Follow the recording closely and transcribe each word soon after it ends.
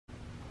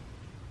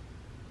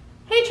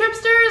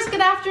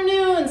good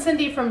afternoon.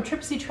 Cyndi from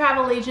Tripsy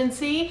Travel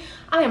Agency.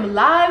 I am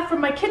live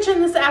from my kitchen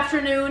this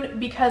afternoon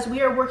because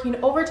we are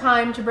working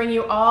overtime to bring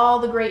you all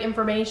the great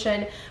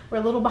information. We're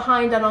a little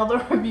behind on all the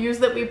reviews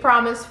that we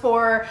promised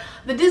for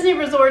the Disney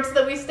resorts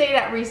that we stayed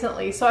at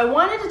recently. So I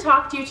wanted to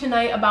talk to you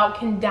tonight about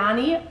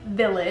Kindani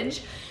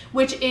Village,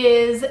 which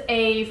is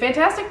a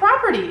fantastic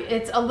property.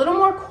 It's a little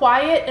more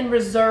quiet and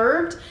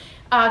reserved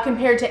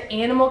compared to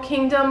Animal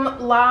Kingdom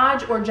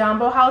Lodge or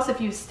Jambo House if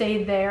you've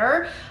stayed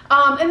there.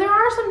 And there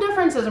are some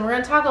differences, and we're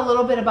going to talk a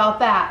little bit about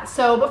that.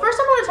 But first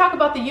I want to talk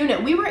about the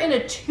unit. We were in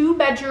a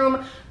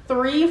 2-bedroom,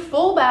 3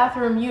 full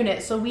bathroom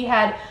unit, so we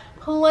had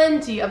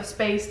plenty of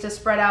space to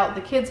spread out.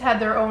 The kids had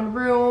their own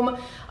room,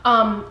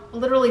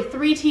 literally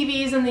 3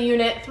 TVs in the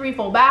unit, 3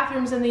 full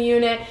bathrooms in the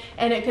unit,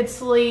 and it could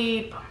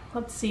sleep,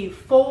 let's see,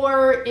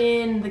 4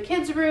 in the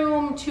kids'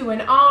 room, 2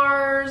 in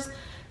ours,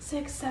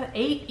 6, 7,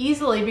 8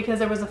 easily, because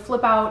there was a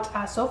flip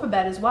out sofa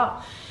bed as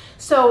well.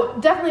 So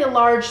definitely a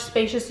large,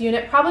 spacious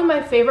unit. Probably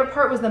my favorite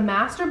part was the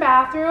master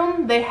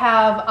bathroom. They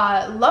have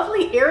a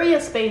lovely area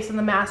space in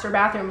the master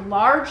bathroom.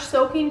 Large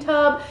soaking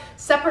tub,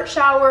 separate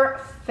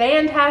shower,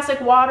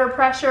 fantastic water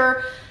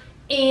pressure.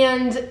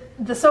 And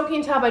the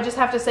soaking tub, I just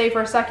have to say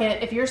for a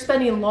second, if you're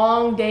spending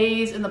long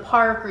days in the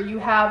park or you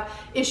have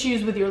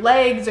issues with your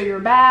legs or your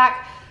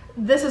back,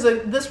 this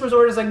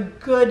resort is a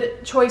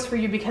good choice for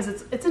you because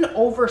it's an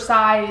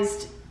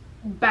oversized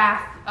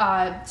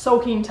bath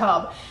soaking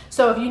tub.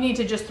 So if you need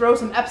to just throw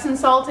some Epsom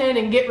salt in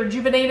and get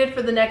rejuvenated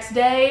for the next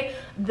day,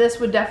 this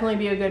would definitely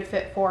be a good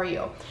fit for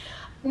you.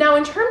 Now,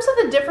 in terms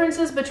of the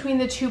differences between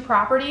the 2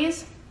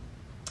 properties,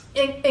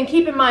 and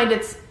keep in mind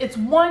it's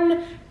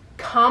one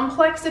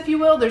complex, if you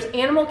will. There's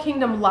Animal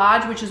Kingdom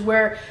Lodge, which is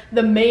where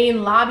the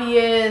main lobby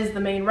is, the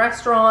main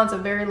restaurants, a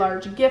very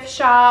large gift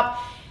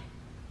shop.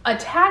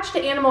 Attached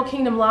to Animal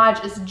Kingdom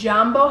Lodge is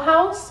Jambo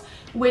House,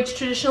 which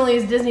traditionally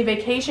is Disney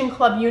Vacation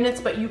Club units,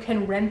 but you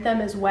can rent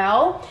them as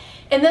well.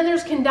 And then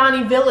there's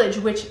Kandani Village,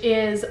 which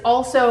is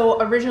also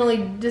originally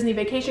Disney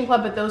Vacation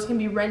Club, but those can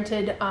be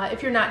rented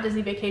if you're not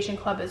Disney Vacation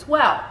Club as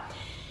well.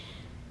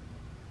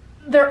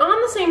 They're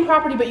on the same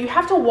property, but you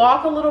have to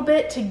walk a little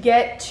bit to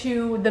get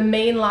to the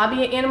main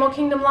lobby at Animal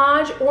Kingdom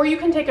Lodge, or you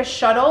can take a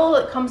shuttle.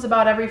 It comes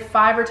about every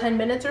 5 or 10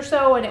 minutes or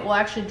so, and it will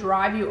actually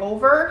drive you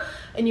over.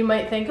 And you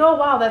might think, oh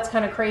wow, that's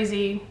kind of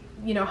crazy,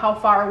 you know, how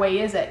far away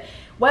is it?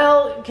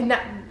 Well,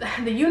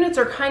 the units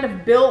are kind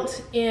of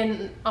built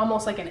in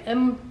almost like an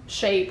M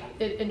shape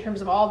in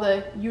terms of all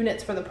the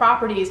units for the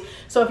properties.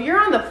 So if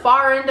you're on the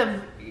far end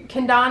of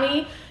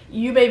Kindani,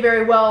 you may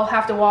very well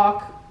have to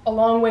walk a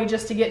long way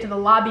just to get to the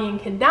lobby in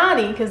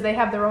Kindani, because they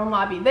have their own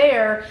lobby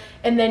there,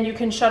 and then you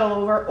can shuttle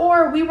over.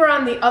 Or we were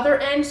on the other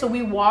end, so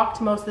we walked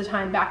most of the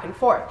time back and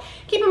forth.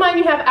 Keep in mind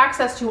you have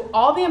access to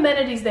all the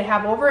amenities they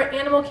have over at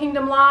Animal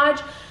Kingdom Lodge,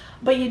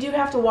 but you do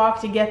have to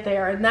walk to get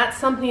there, and that's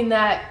something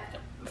that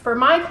for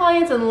my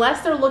clients,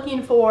 unless they're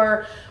looking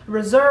for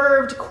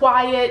reserved,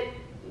 quiet,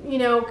 you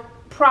know,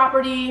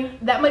 property,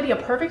 that might be a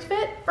perfect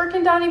fit for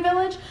Kindani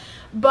Village.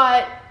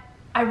 But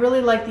I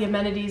really like the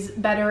amenities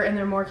better, and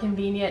they're more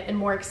convenient and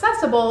more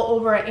accessible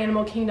over at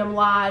Animal Kingdom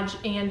Lodge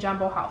and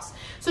Jambo House.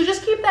 So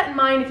just keep that in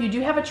mind if you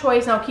do have a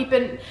choice. Now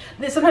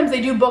sometimes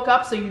they do book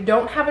up so you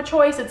don't have a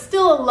choice. It's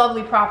still a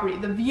lovely property.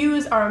 The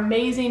views are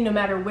amazing no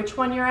matter which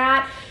one you're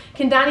at.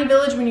 Kindani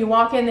Village, when you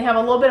walk in, they have a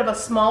little bit of a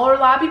smaller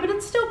lobby, but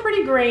it's still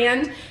pretty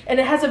grand, and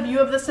it has a view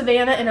of the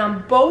savannah, and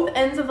on both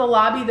ends of the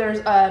lobby there's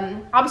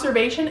an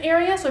observation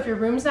area, so if your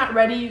room's not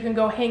ready, you can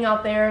go hang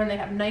out there, and they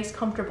have nice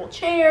comfortable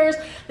chairs.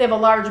 They have a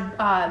large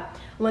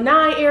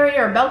lanai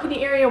area or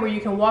balcony area where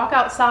you can walk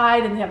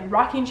outside, and they have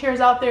rocking chairs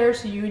out there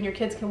so you and your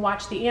kids can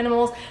watch the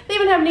animals. They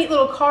even have neat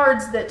little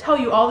cards that tell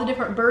you all the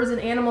different birds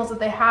and animals that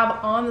they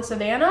have on the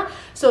savannah,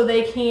 so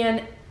they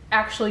can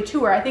actually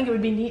tour. I think it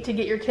would be neat to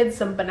get your kids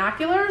some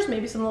binoculars,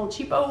 maybe some little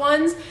cheapo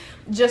ones,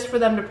 just for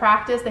them to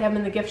practice. They have them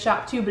in the gift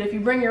shop too, but if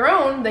you bring your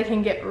own, they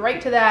can get right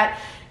to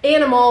that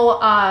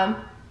animal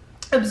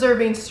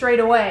observing straight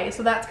away,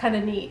 so that's kind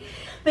of neat.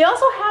 They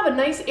also have a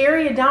nice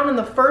area down on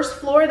the first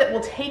floor that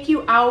will take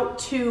you out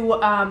to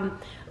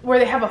where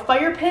they have a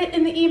fire pit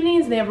in the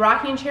evenings, and they have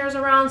rocking chairs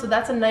around, so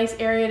that's a nice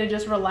area to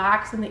just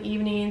relax in the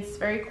evenings. It's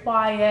very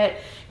quiet.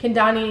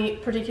 Kindani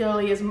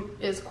particularly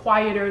is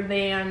quieter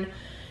than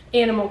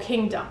Animal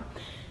Kingdom.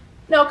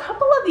 Now, a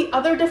couple of the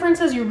other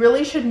differences you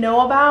really should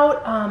know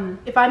about.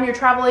 If I'm your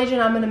travel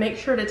agent, I'm going to make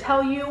sure to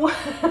tell you,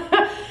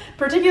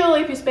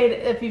 particularly if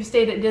you've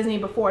stayed at Disney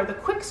before. The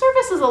quick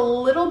service is a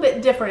little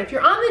bit different. If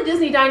you're on the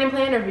Disney dining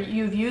plan, or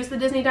you've used the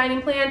Disney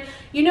dining plan,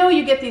 you know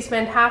you get these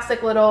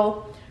fantastic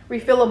little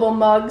refillable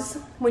mugs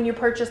when you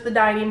purchase the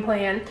dining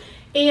plan.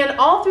 And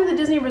all through the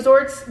Disney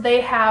resorts,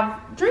 they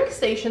have drink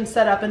stations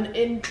set up,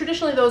 and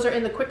traditionally those are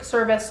in the quick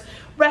service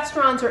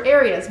restaurants or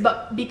areas.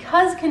 But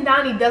because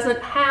Kindani doesn't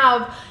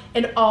have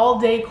an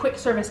all-day quick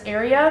service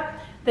area,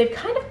 they've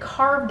kind of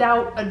carved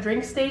out a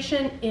drink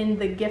station in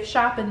the gift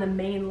shop in the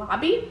main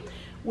lobby,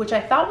 which I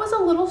thought was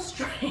a little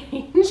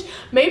strange.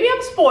 Maybe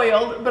I'm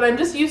spoiled, but I'm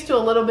just used to a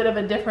little bit of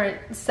a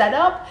different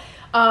setup.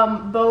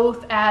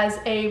 both as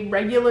a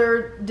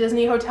regular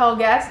Disney hotel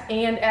guest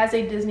and as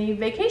a Disney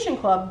Vacation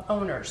Club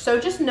owner. So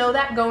just know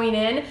that going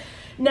in.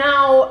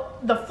 Now,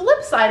 the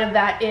flip side of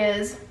that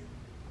is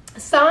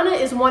Sana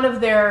is one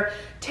of their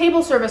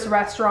table service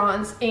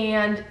restaurants,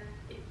 and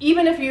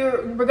even if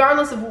you're,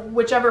 regardless of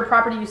whichever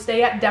property you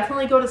stay at,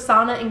 definitely go to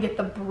Sana and get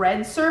the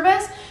bread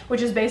service,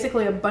 which is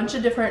basically a bunch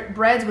of different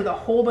breads with a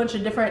whole bunch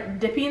of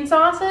different dipping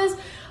sauces.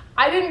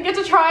 I didn't get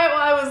to try it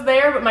while I was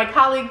there, but my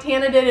colleague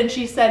Tana did, and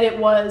she said it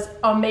was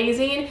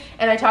amazing.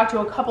 And I talked to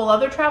a couple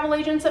other travel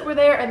agents that were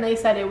there, and they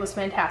said it was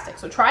fantastic.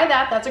 So try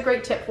that. That's a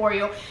great tip for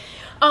you.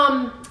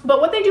 But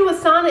what they do with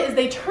Sana is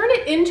they turn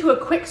it into a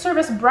quick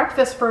service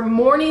breakfast for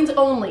mornings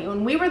only.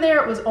 When we were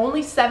there, it was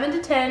only 7 to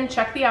 10.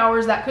 Check the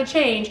hours, that could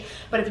change.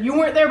 But if you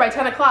weren't there by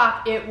 10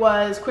 o'clock, it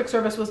was, quick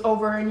service was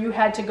over, and you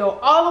had to go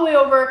all the way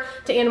over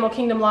to Animal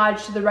Kingdom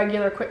Lodge to the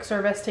regular quick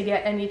service to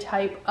get any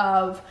type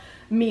of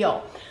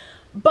meal.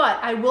 But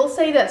I will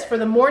say this, for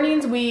the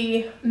mornings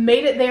we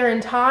made it there in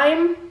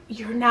time,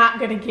 you're not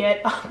gonna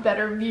get a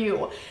better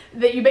view.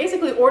 That you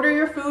basically order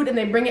your food and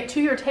they bring it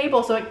to your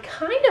table, so it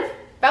kind of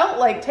felt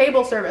like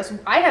table service.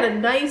 I had a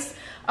nice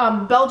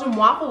Belgian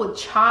waffle with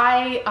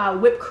chai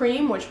whipped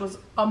cream, which was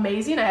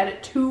amazing. I had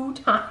it 2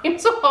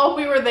 times while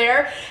we were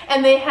there.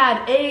 And they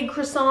had egg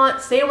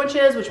croissant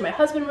sandwiches, which my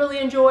husband really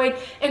enjoyed,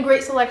 and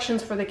great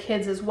selections for the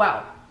kids as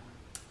well.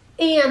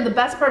 And the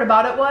best part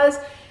about it was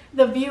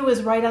the view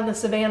is right on the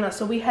savannah.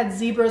 So we had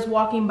zebras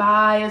walking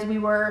by as we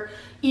were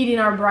eating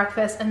our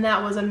breakfast, and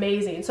that was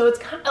amazing. So it's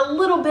kind of a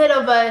little bit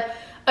of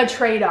a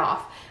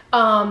trade-off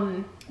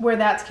where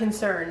that's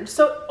concerned.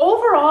 So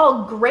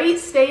overall, great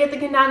stay at the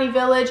Kindani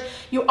Village.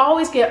 You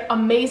always get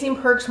amazing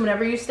perks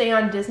whenever you stay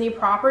on Disney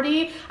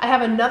property. I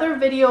have another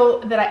video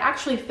that I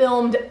actually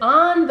filmed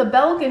on the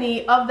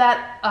balcony of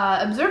that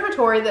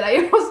observatory that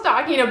I was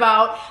talking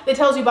about that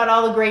tells you about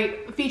all the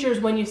great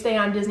features when you stay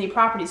on Disney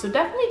property. So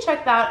definitely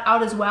check that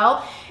out as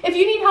well. If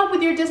you need help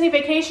with your Disney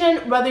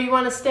vacation, whether you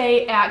want to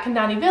stay at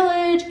Kandani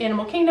Village,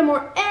 Animal Kingdom,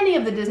 or any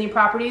of the Disney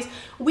properties,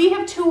 we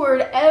have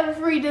toured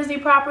every Disney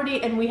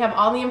property, and we have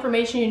all the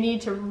information you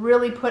need to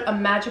really put a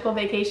magical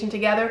vacation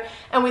together,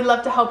 and we'd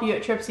love to help you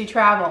at Tripsy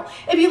Travel.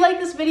 If you like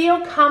this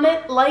video,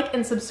 comment, like,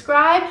 and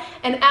subscribe,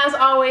 and as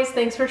always,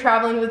 thanks for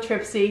traveling with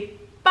Tripsy.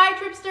 Bye,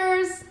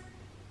 Tripsters!